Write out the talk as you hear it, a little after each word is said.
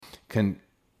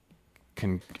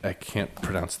I can't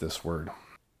pronounce this word.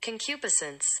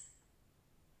 Concupiscence.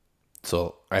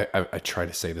 So I try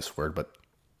to say this word, but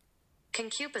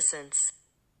Concupiscence.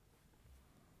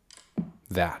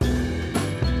 that.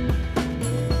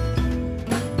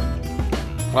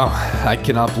 Well, I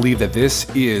cannot believe that this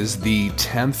is the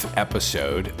 10th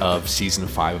episode of Season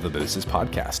 5 of the Business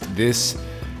Podcast. This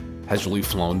has really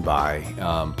flown by.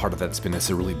 Part of that's been it's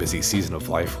a really busy season of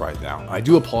life right now. I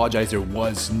do apologize there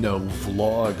was no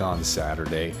vlog on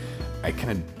Saturday. I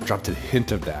kind of dropped a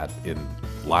hint of that in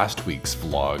last week's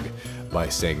vlog by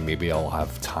saying maybe I'll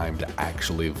have time to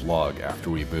actually vlog after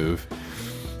we move.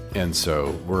 And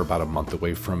so we're about a month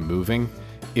away from moving.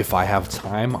 If I have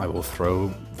time, I will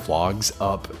throw vlogs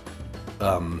up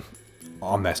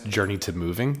on that journey to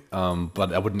moving.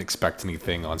 But I wouldn't expect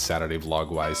anything on Saturday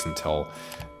vlog-wise until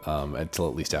at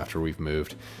least after we've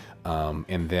moved.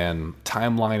 And then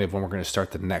timeline of when we're going to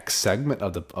start the next segment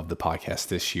of the podcast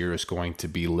this year is going to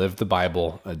be Live the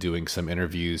Bible, doing some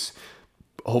interviews,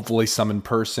 hopefully some in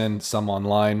person, some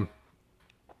online.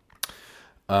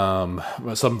 Some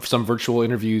virtual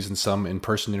interviews and some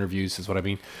in-person interviews is what I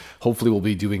mean. Hopefully we'll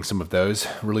be doing some of those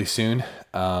really soon.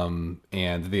 And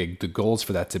the goals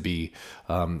for that to be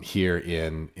here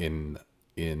in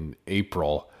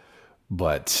April,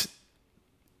 but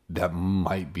that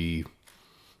might be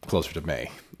closer to May.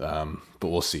 But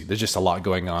we'll see. There's just a lot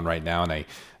going on right now, and I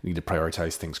need to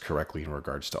prioritize things correctly in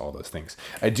regards to all those things.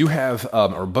 I do have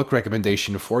a book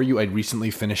recommendation for you. I recently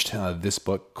finished this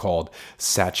book called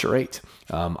Saturate.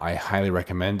 I highly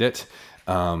recommend it.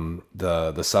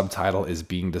 The subtitle is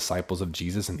Being Disciples of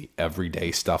Jesus in the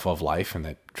Everyday Stuff of Life, and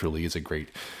that truly is a great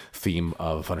theme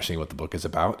of understanding what the book is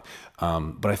about.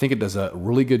 But I think it does a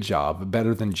really good job,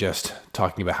 better than just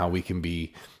talking about how we can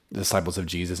be disciples of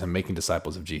Jesus and making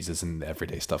disciples of Jesus in the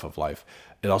everyday stuff of life.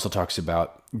 It also talks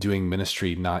about doing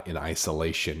ministry not in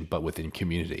isolation, but within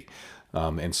community.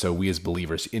 And so we as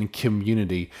believers in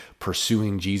community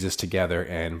pursuing Jesus together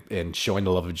and showing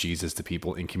the love of Jesus to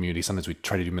people in community. Sometimes we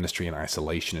try to do ministry in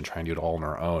isolation and try and do it all on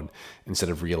our own instead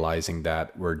of realizing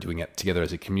that we're doing it together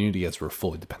as a community as we're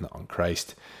fully dependent on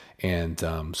Christ. And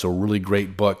so really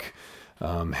great book.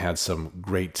 Had some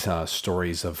great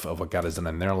stories of what God has done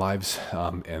in their lives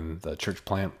and the church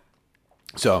plant.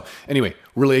 So anyway,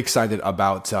 really excited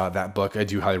about that book. I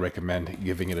do highly recommend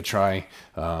giving it a try.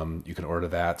 You can order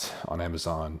that on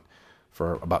Amazon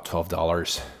for about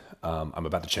 $12. I'm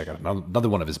about to check out another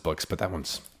one of his books, but that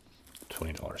one's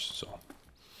 $20. So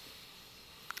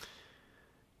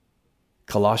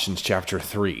Colossians chapter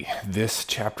 3. This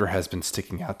chapter has been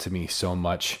sticking out to me so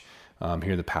much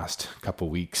here the past couple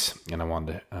weeks, and I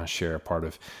wanted to share a part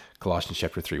of Colossians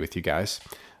chapter 3 with you guys.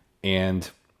 And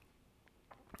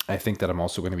I think that I'm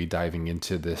also going to be diving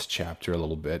into this chapter a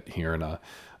little bit here in a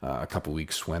couple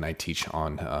weeks when I teach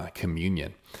on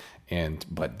communion.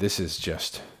 But this is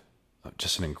just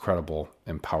an incredible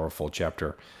and powerful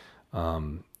chapter,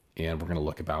 and we're going to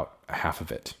look about half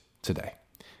of it today.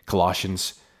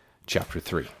 Colossians chapter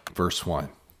 3, verse 1.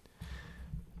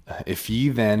 If ye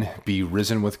then be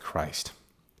risen with Christ,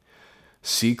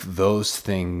 seek those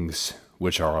things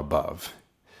which are above,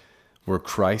 where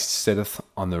Christ sitteth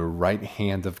on the right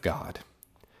hand of God.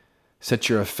 Set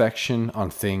your affection on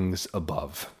things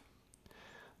above,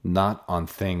 not on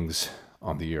things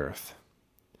on the earth.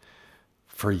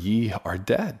 For ye are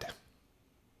dead,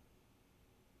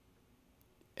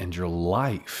 and your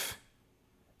life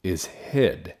is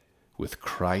hid with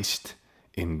Christ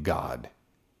in God.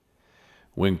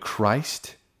 When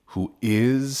Christ, who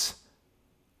is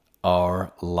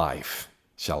our life,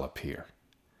 shall appear,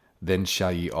 then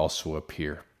shall ye also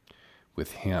appear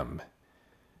with him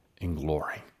in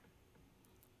glory.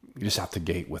 You just have to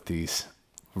gate with these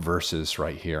verses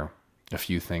right here. A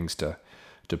few things to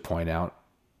point out.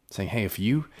 Saying, hey, if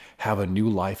you have a new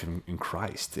life in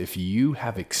Christ, if you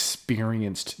have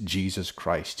experienced Jesus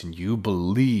Christ and you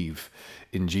believe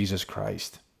in Jesus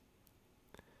Christ,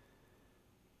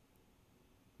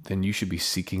 then you should be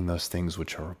seeking those things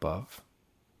which are above.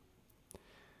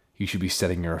 You should be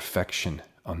setting your affection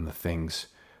on the things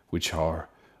which are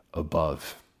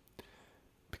above,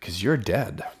 because you're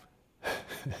dead.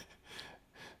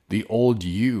 The old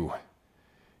you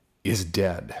is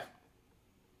dead.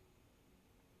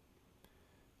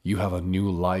 You have a new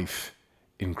life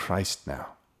in Christ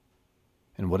now.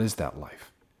 And what is that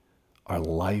life? Our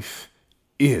life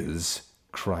is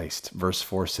Christ. Verse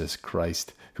 4 says,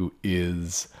 Christ who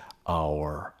is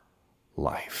our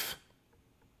life.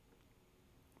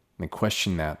 And the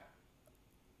question that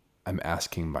I'm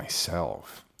asking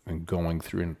myself and going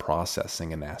through and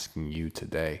processing and asking you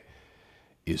today,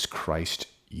 is Christ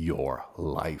your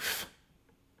life?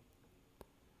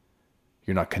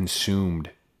 You're not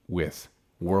consumed with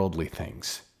worldly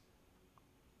things.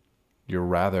 You're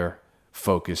rather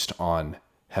focused on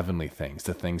heavenly things,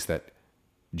 the things that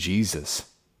Jesus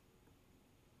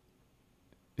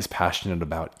is passionate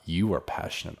about, you are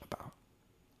passionate about.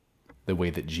 The way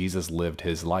that Jesus lived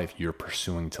his life, you're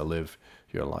pursuing to live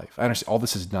your life. I understand all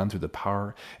this is done through the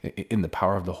power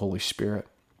of the Holy Spirit.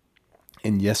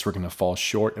 And yes, we're going to fall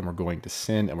short and we're going to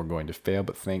sin and we're going to fail,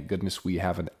 but thank goodness we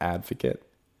have an advocate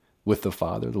with the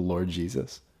Father, the Lord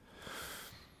Jesus.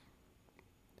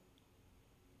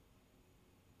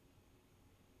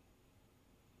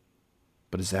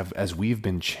 But as we've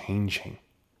been changing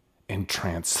and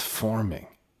transforming,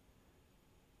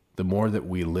 the more that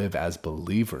we live as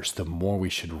believers, the more we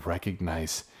should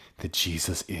recognize that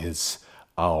Jesus is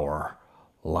our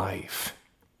life.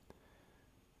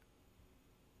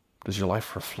 Does your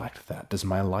life reflect that? Does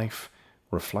my life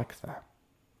reflect that?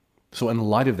 So in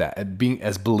light of that, being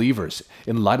as believers,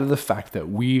 in light of the fact that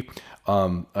we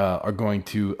are going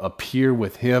to appear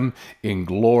with him in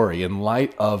glory, in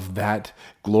light of that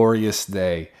glorious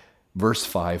day, verse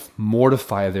 5,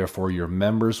 mortify therefore your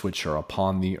members which are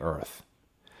upon the earth.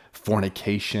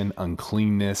 Fornication,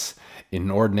 uncleanness,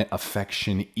 inordinate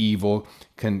affection, evil,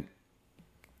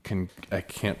 I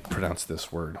can't pronounce this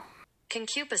word.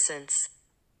 Concupiscence.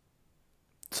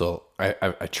 So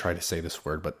I try to say this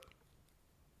word, but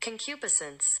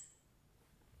Concupiscence.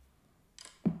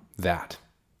 that,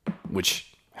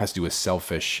 which has to do with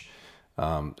selfish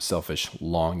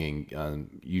longing,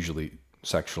 usually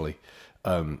sexually,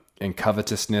 and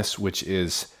covetousness, which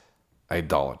is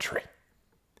idolatry.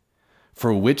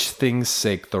 For which things'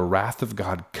 sake the wrath of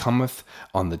God cometh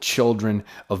on the children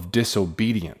of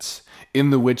disobedience, in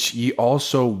the which ye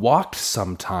also walked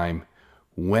sometime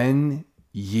when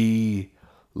ye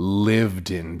lived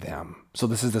in them. So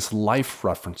this is this life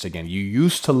reference again. You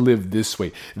used to live this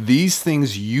way. These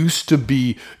things used to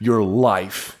be your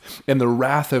life, and the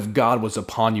wrath of God was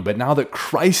upon you. But now that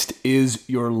Christ is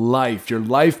your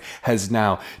life has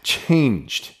now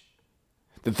changed.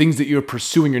 The things that you're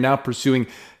pursuing, you're now pursuing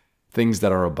things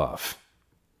that are above.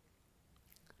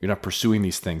 You're not pursuing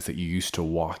these things that you used to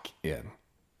walk in.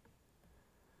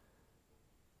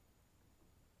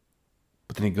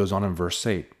 But then he goes on in verse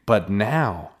 8. But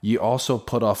now ye also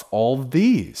put off all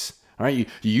these. All right, you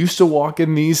used to walk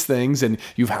in these things, and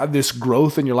you've had this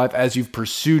growth in your life as you've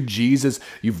pursued Jesus.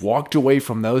 You've walked away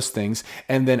from those things.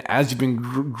 And then as you've been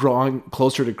growing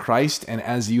closer to Christ, and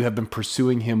as you have been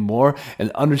pursuing him more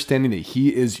and understanding that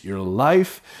he is your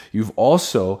life, you've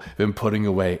also been putting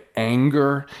away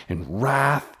anger and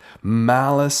wrath,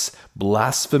 malice,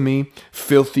 blasphemy,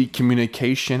 filthy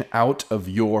communication out of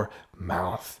your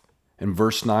mouth. In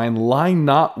verse 9, lie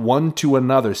not one to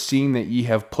another, seeing that ye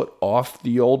have put off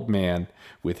the old man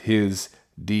with his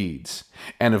deeds,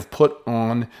 and have put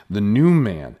on the new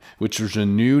man, which is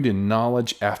renewed in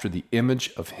knowledge after the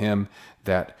image of him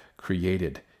that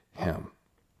created him.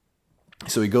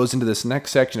 So he goes into this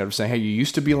next section of saying, hey, you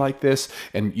used to be like this,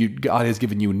 and God has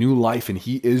given you new life, and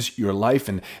he is your life.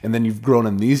 And then you've grown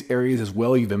in these areas as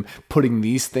well. You've been putting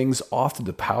these things off to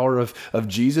the power of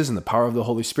Jesus and the power of the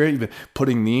Holy Spirit. You've been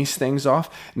putting these things off.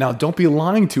 Now, don't be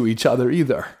lying to each other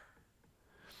either.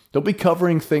 Don't be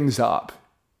covering things up.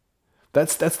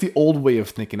 That's the old way of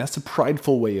thinking. That's the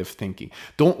prideful way of thinking.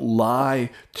 Don't lie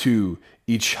to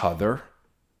each other,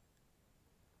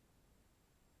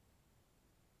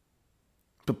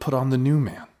 but put on the new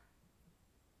man.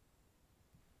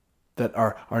 That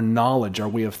our knowledge, our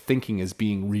way of thinking is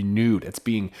being renewed. It's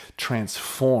being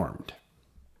transformed.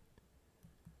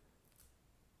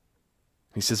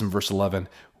 He says in verse 11,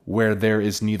 where there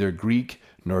is neither Greek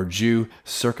nor Jew,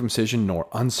 circumcision nor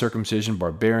uncircumcision,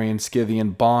 barbarian,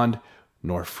 Scythian, bond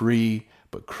nor free,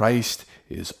 but Christ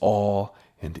is all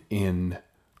and in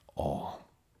all.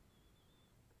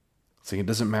 So it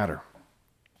doesn't matter.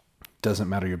 It doesn't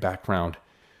matter your background.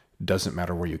 Doesn't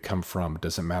matter where you come from.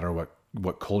 Doesn't matter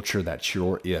what culture that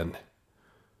you're in.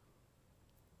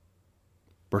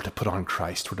 We're to put on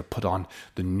Christ. We're to put on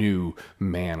the new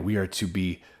man. We are to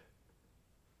be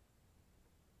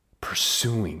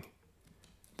pursuing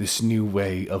this new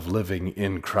way of living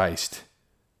in Christ.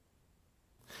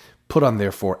 Put on,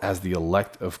 therefore, as the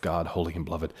elect of God, holy and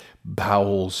beloved,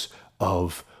 bowels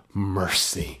of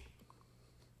mercy.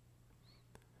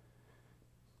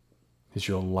 Is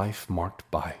your life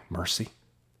marked by mercy,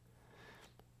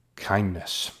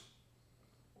 kindness,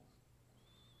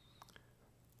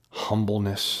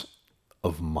 humbleness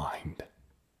of mind,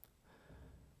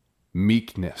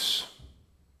 meekness,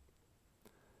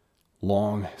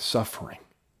 long suffering,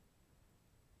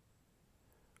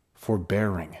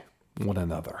 forbearing one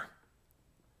another,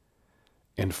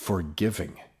 and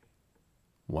forgiving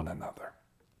one another.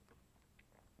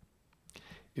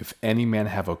 If any man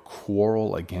have a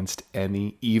quarrel against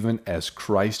any, even as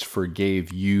Christ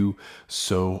forgave you,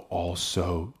 so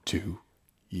also do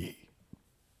ye.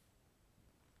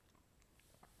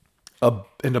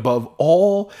 And above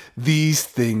all these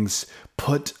things,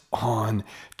 put on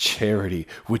charity,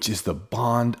 which is the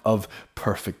bond of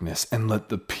perfectness. And let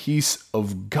the peace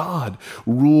of God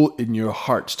rule in your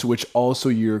hearts, to which also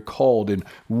ye are called in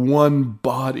one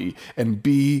body, and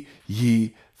be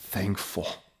ye thankful.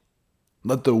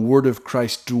 Let the word of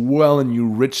Christ dwell in you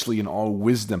richly in all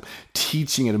wisdom,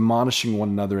 teaching and admonishing one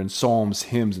another in psalms,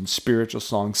 hymns, and spiritual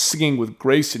songs, singing with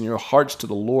grace in your hearts to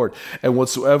the Lord. And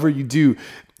whatsoever you do,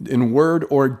 in word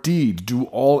or deed, do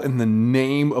all in the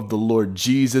name of the Lord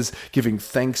Jesus, giving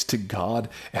thanks to God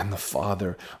and the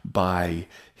Father by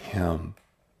him.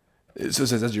 So it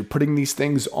says, as you're putting these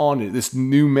things on, this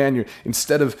new man, you're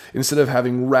instead of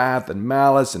having wrath and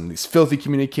malice and this filthy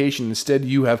communication, instead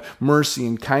you have mercy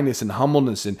and kindness and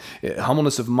humbleness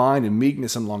of mind and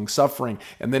meekness and long suffering.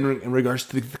 And then in regards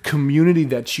to the community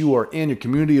that you are in, your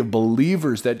community of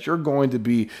believers, that you're going to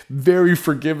be very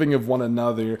forgiving of one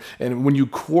another. And when you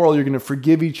quarrel, you're going to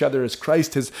forgive each other as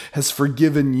Christ has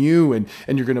forgiven you. And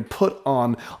you're going to put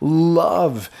on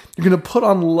love. You're going to put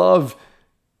on love.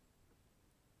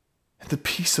 And the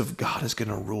peace of God is going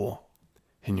to rule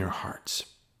in your hearts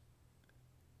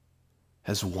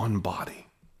as one body.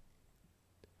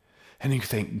 And you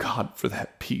thank God for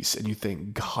that peace, and you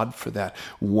thank God for that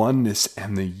oneness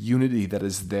and the unity that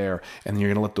is there. And you're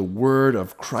going to let the word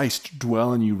of Christ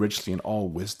dwell in you richly in all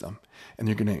wisdom. And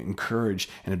you're going to encourage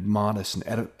and admonish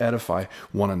and edify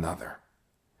one another.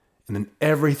 And then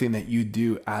everything that you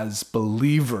do as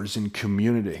believers in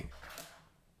community,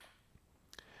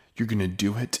 you're going to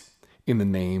do it in the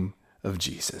name of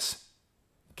Jesus,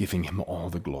 giving him all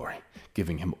the glory,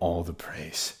 giving him all the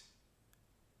praise.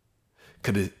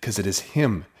 Because it is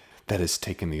him that has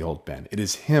taken the old man. It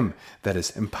is him that has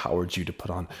empowered you to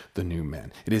put on the new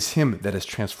man. It is him that is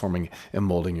transforming and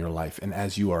molding your life. And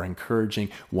as you are encouraging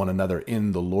one another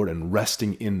in the Lord and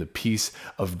resting in the peace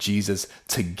of Jesus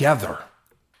together,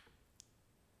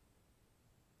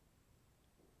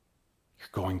 you're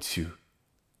going to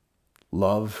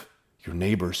love your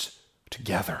neighbors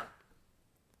together.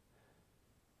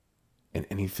 And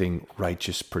anything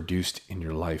righteous produced in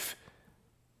your life,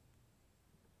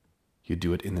 you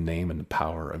do it in the name and the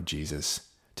power of Jesus,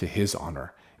 to his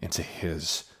honor and to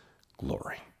his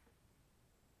glory.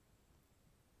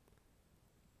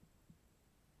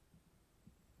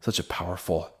 Such a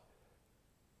powerful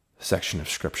section of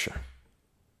Scripture.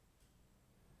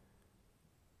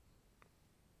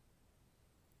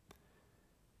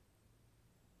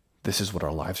 This is what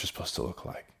our lives are supposed to look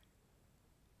like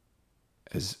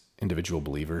as individual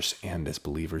believers and as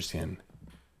believers in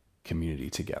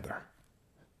community together.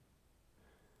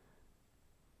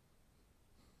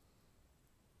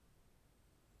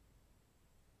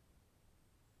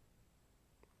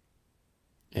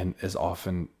 And as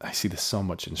often, I see this so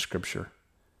much in Scripture.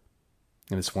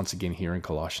 And it's once again here in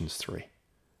Colossians 3,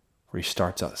 where he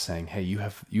starts out saying, hey,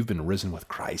 you've been risen with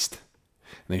Christ.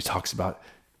 And then he talks about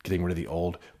getting rid of the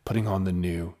old, putting on the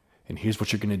new, and here's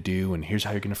what you're going to do, and here's how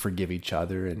you're going to forgive each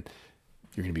other, and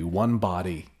you're going to be one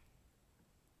body.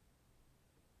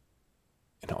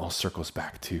 And it all circles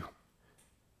back to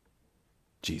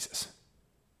Jesus.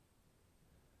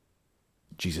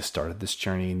 Jesus started this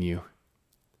journey in you,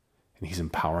 and he's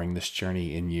empowering this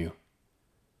journey in you.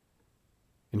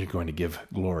 And you're going to give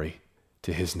glory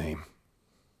to his name.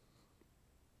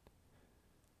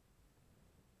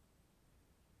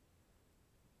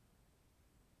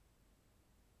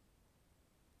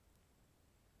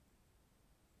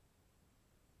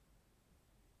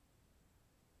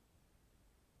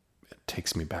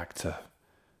 Takes me back to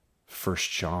 1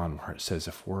 John, where it says,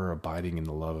 if we're abiding in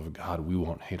the love of God, we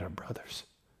won't hate our brothers.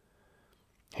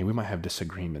 Hey, we might have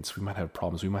disagreements, we might have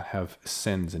problems, we might have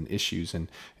sins and issues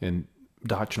and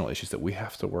doctrinal issues that we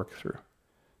have to work through.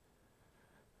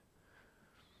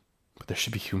 But there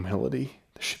should be humility,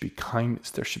 there should be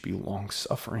kindness, there should be long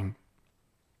suffering.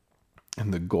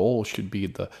 And the goal should be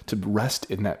to rest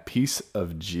in that peace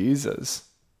of Jesus.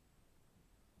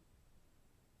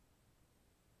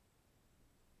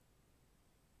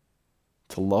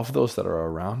 To love those that are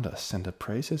around us and to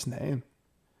praise his name.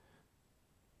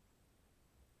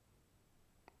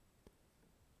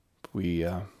 We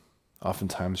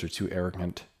oftentimes are too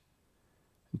arrogant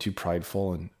and too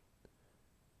prideful and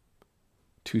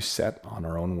too set on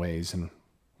our own ways and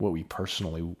what we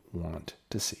personally want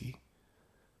to see.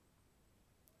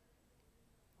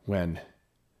 When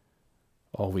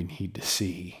all we need to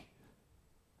see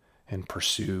and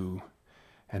pursue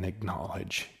and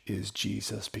acknowledge is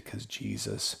Jesus, because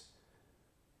Jesus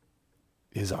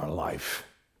is our life.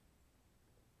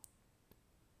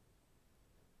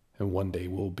 And one day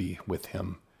we'll be with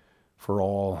him for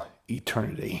all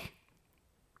eternity.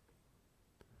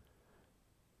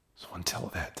 So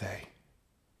until that day,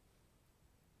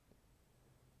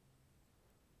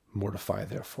 mortify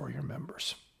therefore your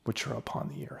members which are upon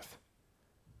the earth.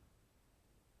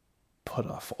 Put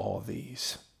off all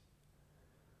these.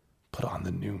 Put on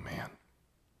the new man.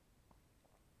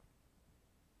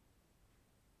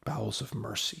 Bowels of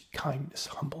mercy, kindness,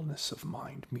 humbleness of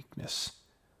mind, meekness,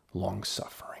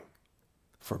 long-suffering,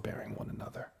 forbearing one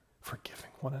another,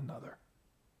 forgiving one another.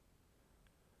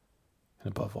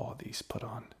 And above all these, put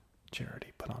on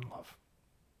charity, put on love.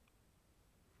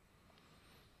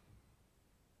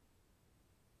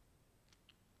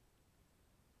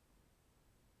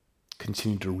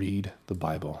 Continue to read the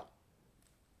Bible.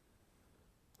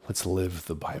 Let's live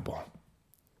the Bible.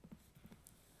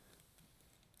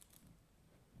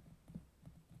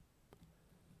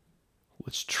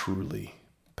 Let's truly,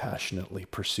 passionately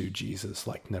pursue Jesus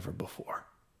like never before.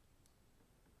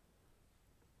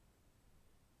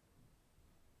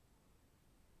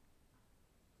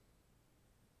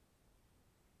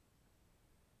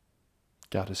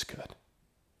 God is good.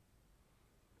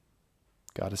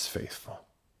 God is faithful.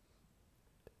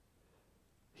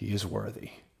 He is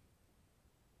worthy.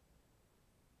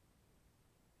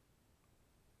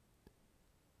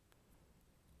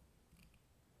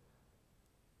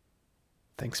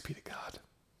 Thanks be to God.